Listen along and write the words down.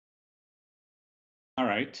All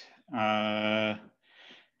right.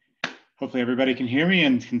 Hopefully everybody can hear me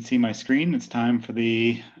and can see my screen. It's time for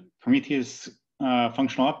the Prometheus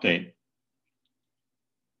functional update.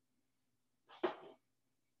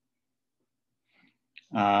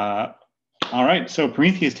 All right, so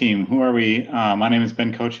Prometheus team, who are we? My name is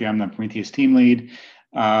Ben Kochi. I'm the Prometheus team lead.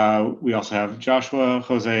 We also have Joshua,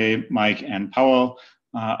 Jose, Mike, and Powell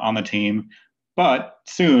on the team. But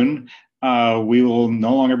soon, we will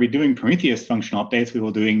no longer be doing Prometheus functional updates. We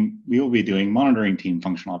will be doing monitoring team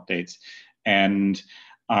functional updates. And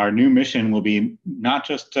our new mission will be not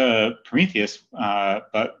just Prometheus,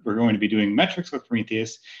 but we're going to be doing metrics with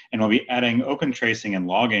Prometheus, and we'll be adding open tracing and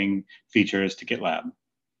logging features to GitLab.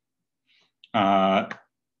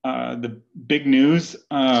 The big news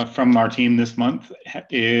from our team this month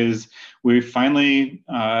is we finally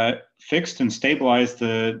fixed and stabilized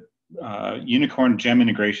the Unicorn gem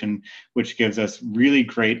integration, which gives us really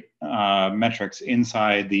great metrics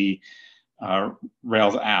inside the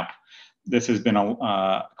Rails app. This has been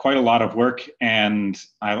quite a lot of work, and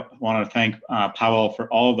I want to thank Powell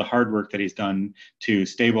for all of the hard work that he's done to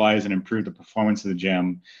stabilize and improve the performance of the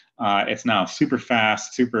gem. It's now super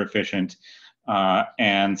fast, super efficient,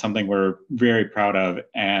 and something we're very proud of,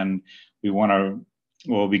 and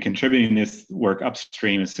we'll be contributing this work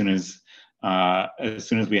upstream as soon as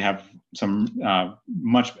we have some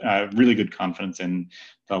really good confidence in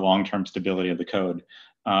the long-term stability of the code.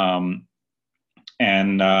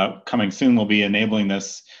 And coming soon, we'll be enabling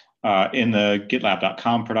this in the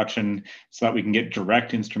GitLab.com production so that we can get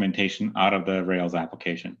direct instrumentation out of the Rails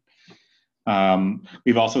application.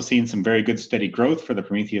 We've also seen some very good steady growth for the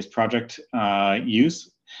Prometheus project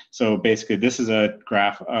use. So basically, this is a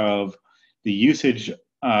graph of the usage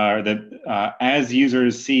as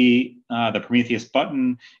users see the Prometheus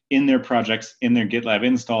button in their projects, in their GitLab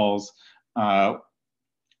installs, they've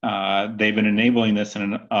been enabling this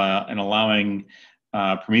and allowing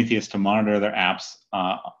Prometheus to monitor their apps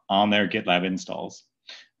on their GitLab installs.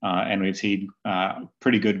 And we've seen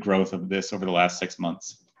pretty good growth of this over the last 6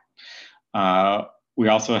 months. We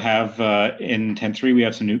also have in 10.3, we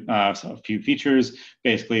have some new, a few features.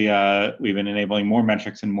 Basically, we've been enabling more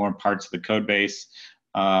metrics in more parts of the code base.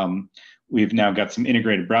 We've now got some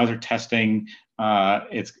integrated browser testing.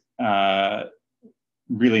 It's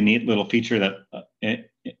really neat little feature that it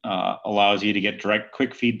allows you to get direct,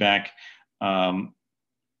 quick feedback for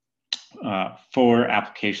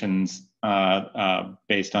applications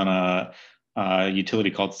based on a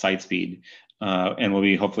utility called SiteSpeed. And we'll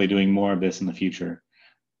be hopefully doing more of this in the future.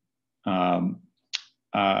 We've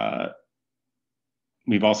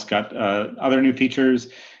also got other new features.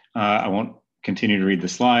 I won't continue to read the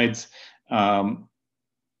slides. We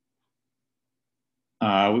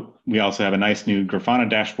also have a nice new Grafana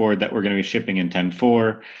dashboard that we're going to be shipping in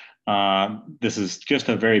 10.4. This is just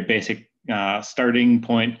a very basic starting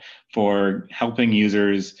point for helping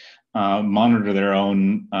users monitor their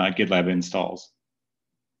own GitLab installs.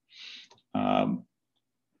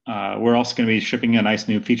 We're also going to be shipping a nice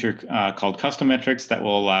new feature called custom metrics that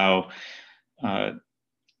will allow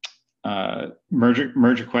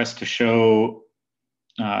merge requests to show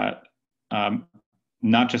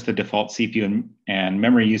not just the default CPU and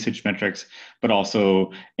memory usage metrics, but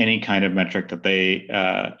also any kind of metric that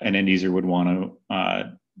an end user would want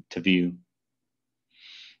to view.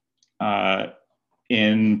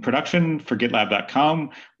 In production for GitLab.com,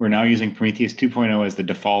 we're now using Prometheus 2.0 as the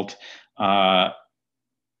default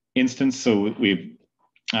instance. So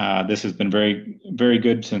this has been very, very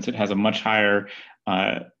good since it has a much higher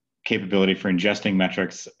capability for ingesting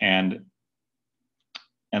metrics and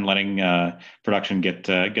letting production get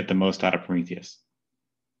the most out of Prometheus.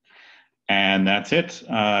 And that's it.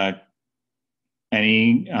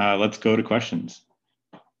 Let's go to questions.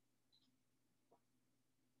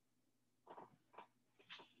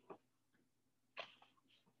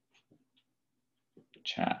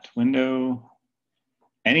 Chat window.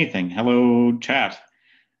 Anything. Hello, chat.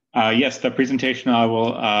 Yes, the presentation. I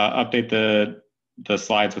will update the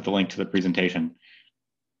slides with the link to the presentation.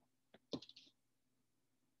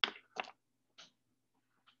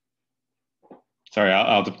 Sorry,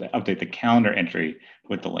 I'll update the calendar entry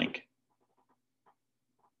with the link.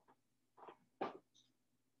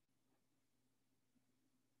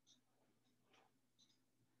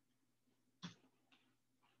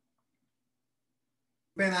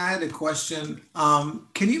 Ben, I had a question. Can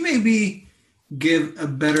you maybe give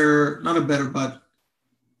but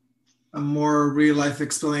a more real life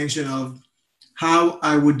explanation of how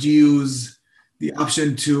I would use the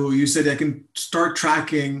option to, you said I can start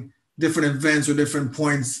tracking different events or different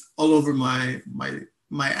points all over my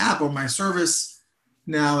app or my service.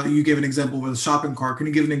 Now you gave an example with a shopping cart. Can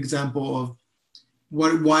you give an example of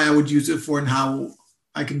why I would use it for and how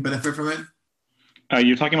I can benefit from it?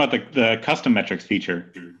 You're talking about the custom metrics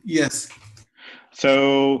feature. Yes.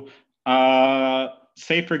 So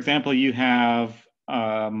say, for example, you have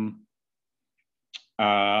a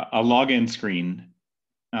login screen,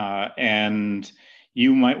 and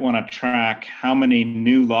you might want to track how many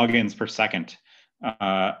new logins per second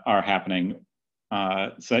are happening,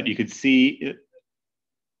 so that you could see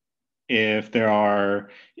if there are,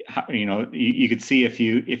 you could see if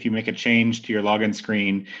you make a change to your login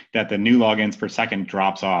screen that the new logins per second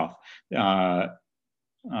drops off,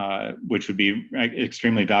 which would be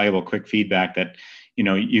extremely valuable quick feedback that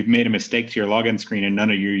you've made a mistake to your login screen and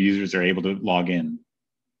none of your users are able to log in.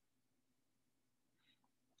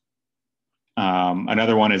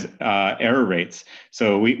 Another one is error rates.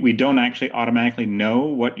 So we don't actually automatically know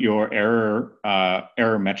what your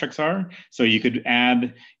error metrics are. So you could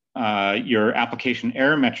add your application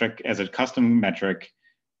error metric as a custom metric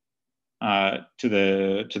to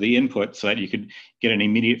the input, so that you could get an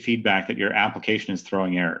immediate feedback that your application is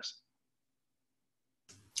throwing errors.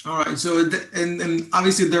 All right. So and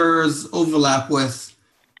obviously there's overlap with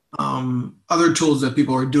other tools that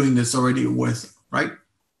people are doing this already with, right?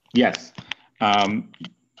 Yes. So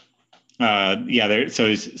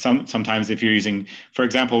sometimes if you're using, for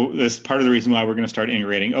example, this part of the reason why we're going to start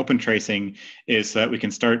integrating open tracing is so that we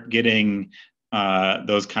can start getting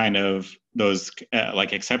those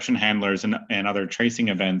like exception handlers and other tracing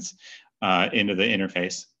events into the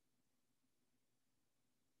interface.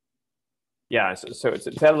 Yeah, so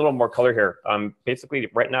to add a little more color here, basically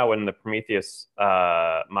right now in the Prometheus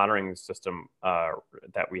monitoring system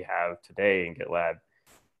that we have today in GitLab,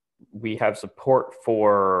 we have support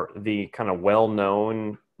for the kind of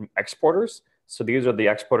well-known exporters. So these are the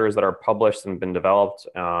exporters that are published and been developed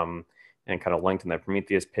and kind of linked in the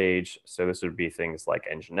Prometheus page. So this would be things like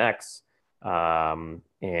Nginx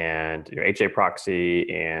and HA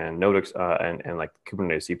proxy and Node and like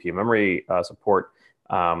Kubernetes CPU memory support.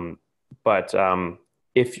 But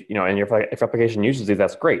if if application uses these,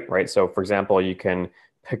 that's great, right? So for example, you can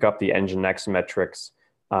pick up the Nginx metrics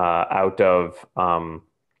out of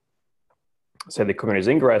say the Kubernetes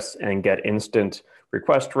ingress and get instant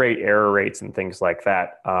request rate, error rates, and things like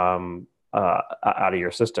that out of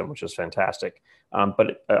your system, which is fantastic.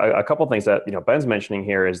 But a couple of things that Ben's mentioning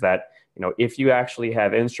here is that if you actually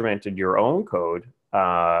have instrumented your own code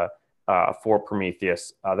for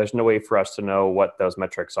Prometheus, there's no way for us to know what those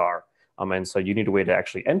metrics are, and so you need a way to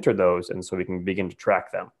actually enter those, and so we can begin to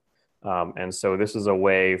track them. And so this is a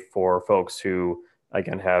way for folks who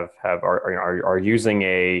again are using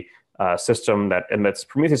a system that emits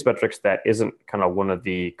Prometheus metrics that isn't kind of one of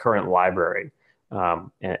the current library.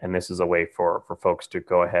 And this is a way for folks to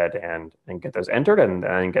go ahead and get those entered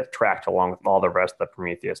and get tracked along with all the rest of the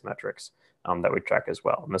Prometheus metrics that we track as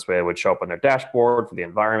well. And this way it would show up on their dashboard for the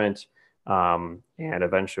environment, and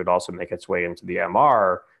eventually it would also make its way into the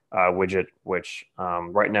MR widget, which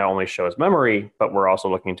right now only shows memory, but we're also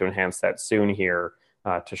looking to enhance that soon here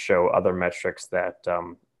to show other metrics that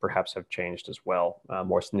perhaps have changed as well,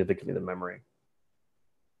 more significantly than memory.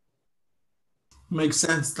 Makes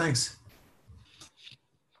sense. Thanks.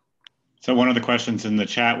 So one of the questions in the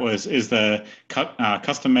chat was, is the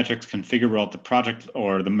custom metrics configurable at the project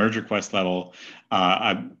or the merge request level?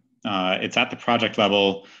 It's at the project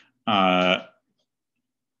level, but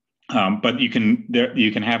you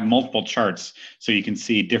can have multiple charts, so you can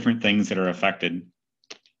see different things that are affected.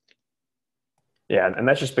 Yeah, and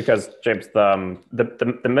that's just because, James,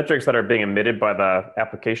 the metrics that are being emitted by the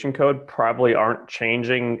application code probably aren't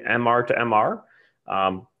changing MR to MR.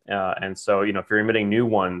 And so, if you're emitting new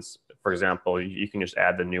ones, for example, you can just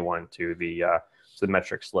add the new one to the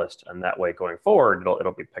metrics list, and that way going forward,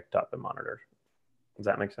 it'll be picked up and monitored. Does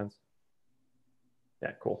that make sense?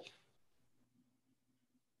 Yeah, cool.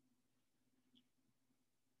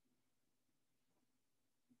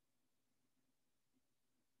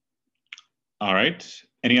 All right.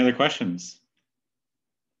 Any other questions?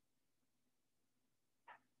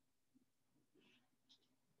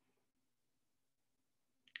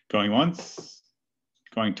 Going once,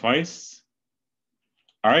 going twice.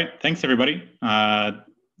 All right. Thanks, everybody.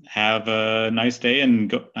 Have a nice day,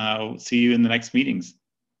 and see you in the next meetings.